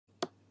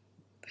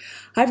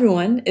Hi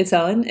everyone, it's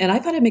Ellen, and I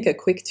thought I'd make a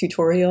quick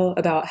tutorial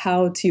about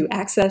how to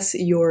access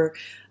your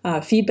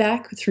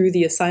feedback through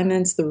the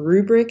assignments, the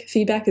rubric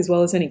feedback, as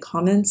well as any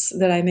comments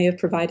that I may have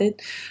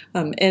provided.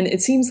 And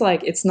it seems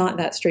like it's not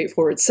that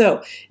straightforward.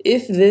 So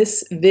if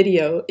this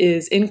video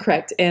is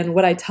incorrect and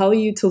what I tell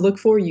you to look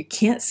for you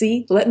can't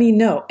see, let me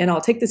know, and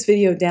I'll take this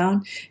video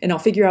down and I'll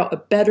figure out a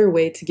better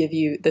way to give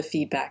you the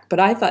feedback. But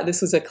I thought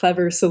this was a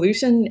clever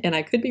solution, and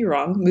I could be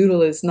wrong.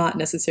 Moodle is not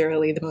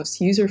necessarily the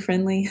most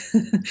user-friendly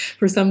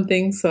for some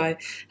things, so I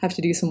have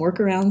to do some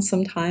workarounds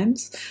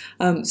sometimes.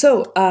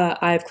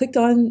 I've clicked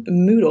on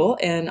Moodle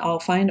and I'll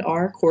find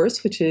our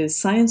course, which is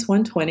Science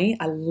 120.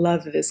 I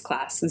love this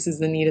class. This is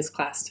the neatest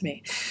class to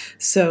me.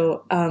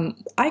 So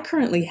I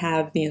currently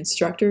have the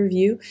instructor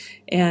view,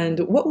 and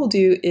what we'll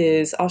do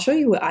is I'll show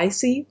you what I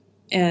see,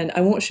 and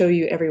I won't show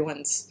you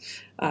everyone's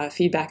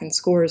feedback and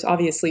scores,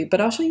 obviously, but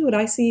I'll show you what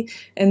I see,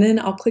 and then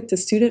I'll click the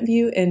student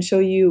view and show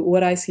you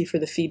what I see for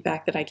the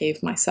feedback that I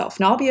gave myself.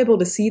 Now, I'll be able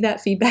to see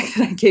that feedback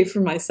that I gave for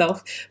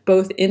myself,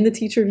 both in the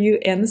teacher view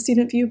and the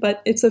student view,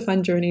 but it's a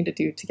fun journey to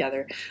do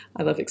together.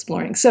 I love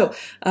exploring. So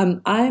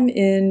I'm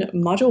in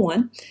Module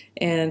 1,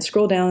 and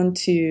scroll down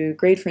to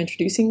Grade for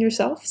Introducing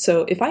Yourself.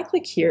 So if I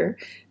click here,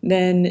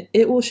 then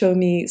it will show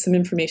me some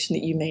information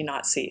that you may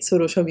not see. So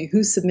it'll show me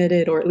who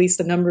submitted, or at least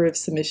the number of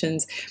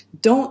submissions.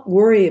 Don't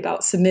worry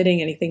about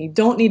submitting anything. You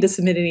don't need to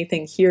submit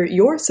anything here.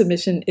 Your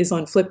submission is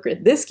on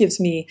Flipgrid. This gives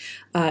me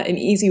an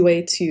easy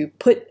way to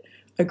put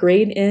a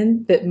grade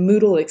in that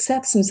Moodle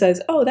accepts and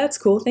says, oh, that's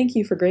cool, thank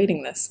you for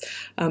grading this.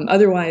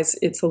 Otherwise,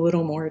 it's a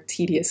little more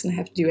tedious and I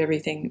have to do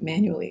everything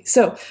manually.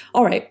 So,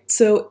 all right,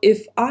 so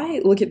if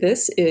I look at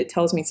this, it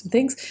tells me some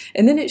things,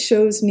 and then it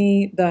shows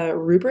me the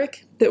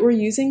rubric that we're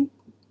using.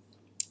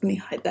 Let me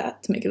hide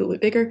that to make it a little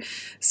bit bigger.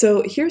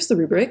 So here's the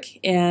rubric,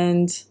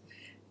 and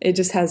it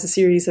just has a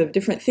series of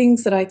different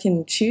things that I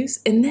can choose.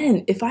 And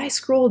then if I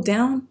scroll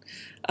down,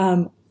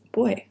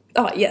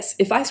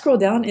 if I scroll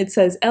down, it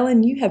says,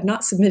 Ellen, you have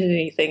not submitted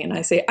anything. And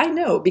I say, I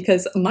know,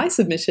 because my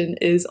submission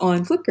is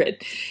on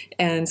Flipgrid.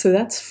 And so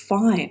that's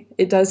fine.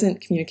 It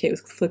doesn't communicate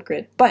with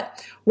Flipgrid.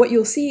 But what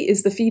you'll see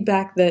is the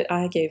feedback that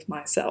I gave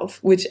myself,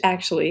 which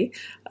actually,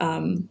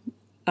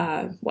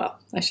 well,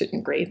 I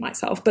shouldn't grade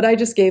myself, but I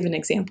just gave an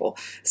example.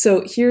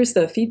 So here's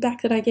the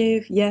feedback that I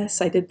gave. Yes,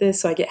 I did this,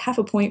 so I get half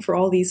a point for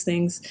all these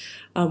things,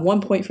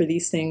 1 point for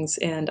these things,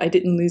 and I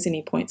didn't lose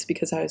any points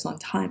because I was on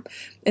time.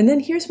 And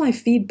then here's my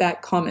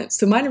feedback comments.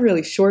 So mine are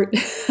really short.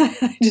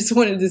 I just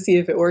wanted to see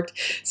if it worked.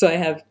 So I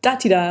have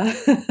da-ti-da.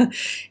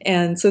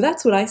 And so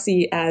that's what I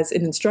see as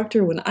an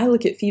instructor when I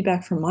look at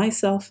feedback for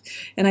myself.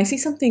 And I see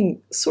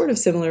something sort of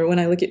similar when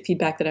I look at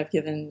feedback that I've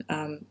given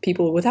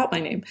people without my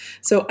name.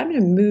 So I'm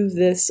going to move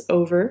this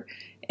over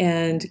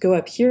and go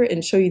up here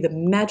and show you the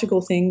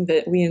magical thing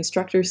that we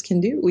instructors can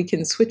do. We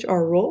can switch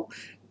our role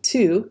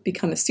to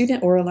become a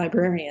student or a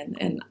librarian.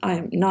 And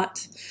I'm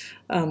not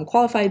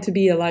qualified to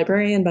be a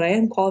librarian, but I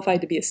am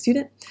qualified to be a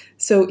student.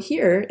 So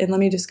here, and let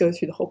me just go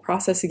through the whole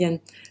process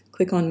again,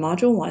 click on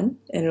Module 1,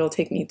 and it'll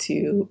take me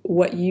to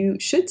what you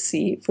should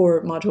see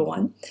for Module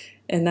 1.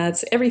 And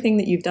that's everything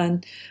that you've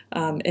done.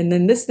 And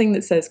then this thing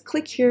that says,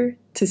 click here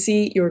to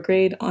see your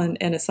grade on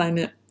an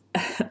assignment,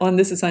 on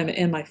this assignment,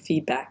 and my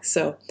feedback.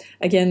 So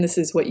again, this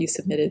is what you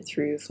submitted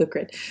through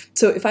Flipgrid.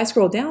 So if I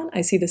scroll down, I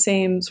see the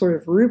same sort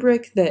of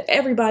rubric that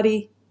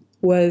everybody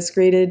was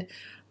graded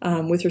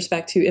with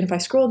respect to. And if I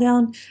scroll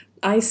down,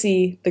 I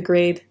see the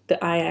grade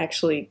that I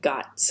actually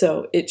got.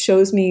 So it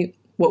shows me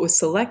what was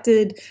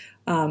selected.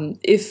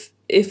 If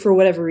for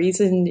whatever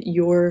reason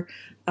your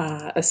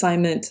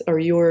assignment or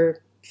your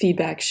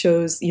feedback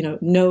shows,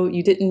 no,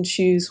 you didn't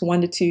choose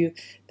 1 to 2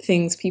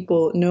 things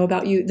people know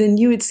about you, then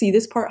you would see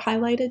this part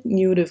highlighted and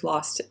you would have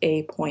lost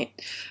a point.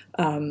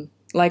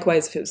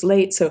 Likewise, if it was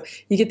late. So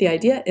you get the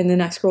idea. And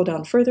then I scroll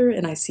down further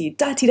and I see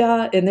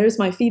da-ti-da, and there's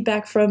my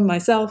feedback from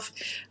myself.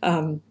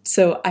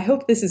 So I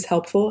hope this is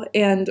helpful.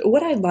 And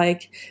what I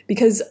like,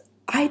 because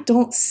I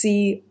don't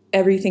see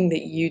everything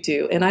that you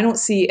do, and I don't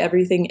see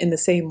everything in the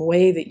same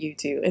way that you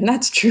do, and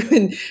that's true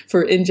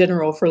in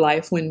general for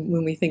life.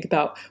 When we think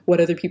about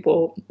what other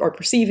people are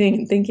perceiving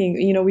and thinking,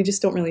 we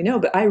just don't really know.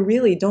 But I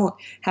really don't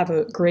have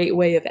a great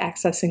way of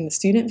accessing the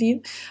student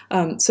view.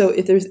 So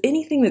if there's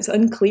anything that's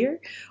unclear,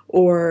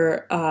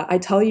 or I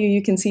tell you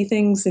you can see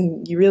things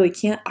and you really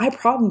can't, I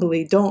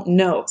probably don't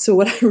know. So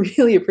what I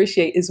really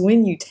appreciate is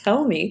when you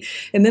tell me,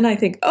 and then I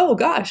think, oh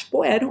gosh,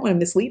 boy, I don't want to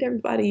mislead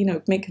everybody,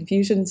 make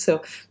confusion.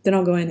 So then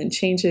I'll go in and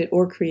change it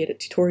or create a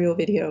tutorial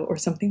video or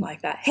something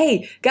like that.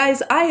 Hey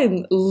guys, I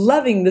am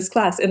loving this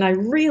class and I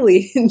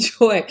really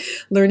enjoy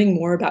learning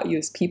more about you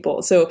as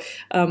people. So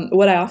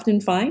what I often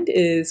find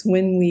is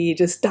when we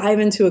just dive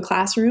into a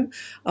classroom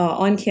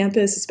on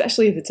campus,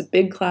 especially if it's a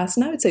big class,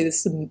 and I would say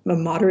this is a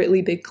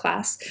moderately big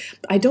class,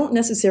 I don't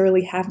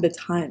necessarily have the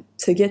time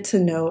to get to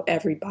know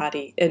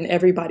everybody and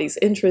everybody's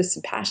interests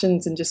and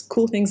passions and just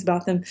cool things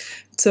about them.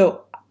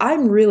 So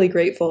I'm really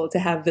grateful to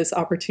have this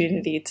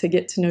opportunity to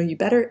get to know you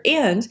better,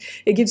 and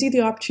it gives you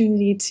the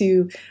opportunity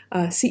to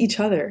see each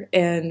other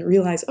and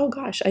realize, oh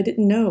gosh, I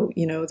didn't know,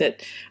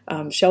 that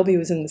Shelby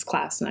was in this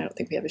class, and I don't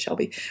think we have a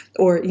Shelby.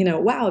 Or,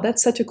 wow,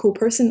 that's such a cool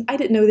person. I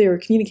didn't know they were a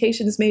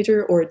communications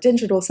major or a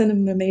digital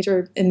cinema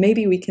major, and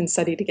maybe we can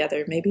study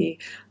together. Maybe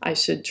I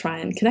should try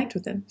and connect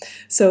with them.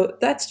 So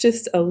that's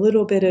just a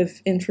little bit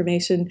of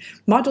information.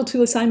 Module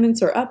 2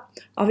 assignments are up,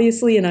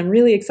 obviously, and I'm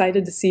really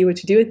excited to see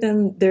what you do with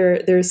them.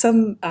 There's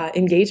some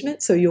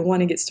engagement, so you'll want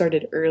to get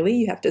started early.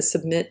 You have to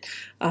submit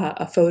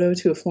a photo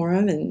to a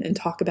forum and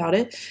talk about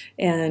it,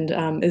 and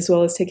as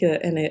well as take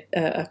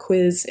a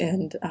quiz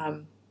and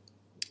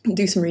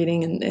do some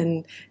reading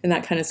and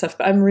that kind of stuff.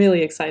 But I'm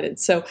really excited.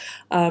 So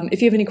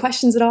if you have any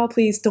questions at all,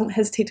 please don't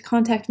hesitate to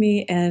contact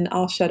me, and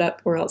I'll shut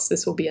up, or else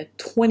this will be a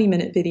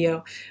 20-minute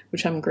video,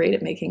 which I'm great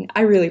at making.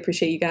 I really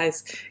appreciate you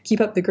guys.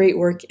 Keep up the great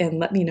work, and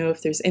let me know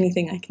if there's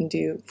anything I can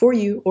do for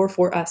you or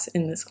for us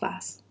in this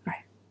class. All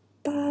right.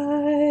 Bye.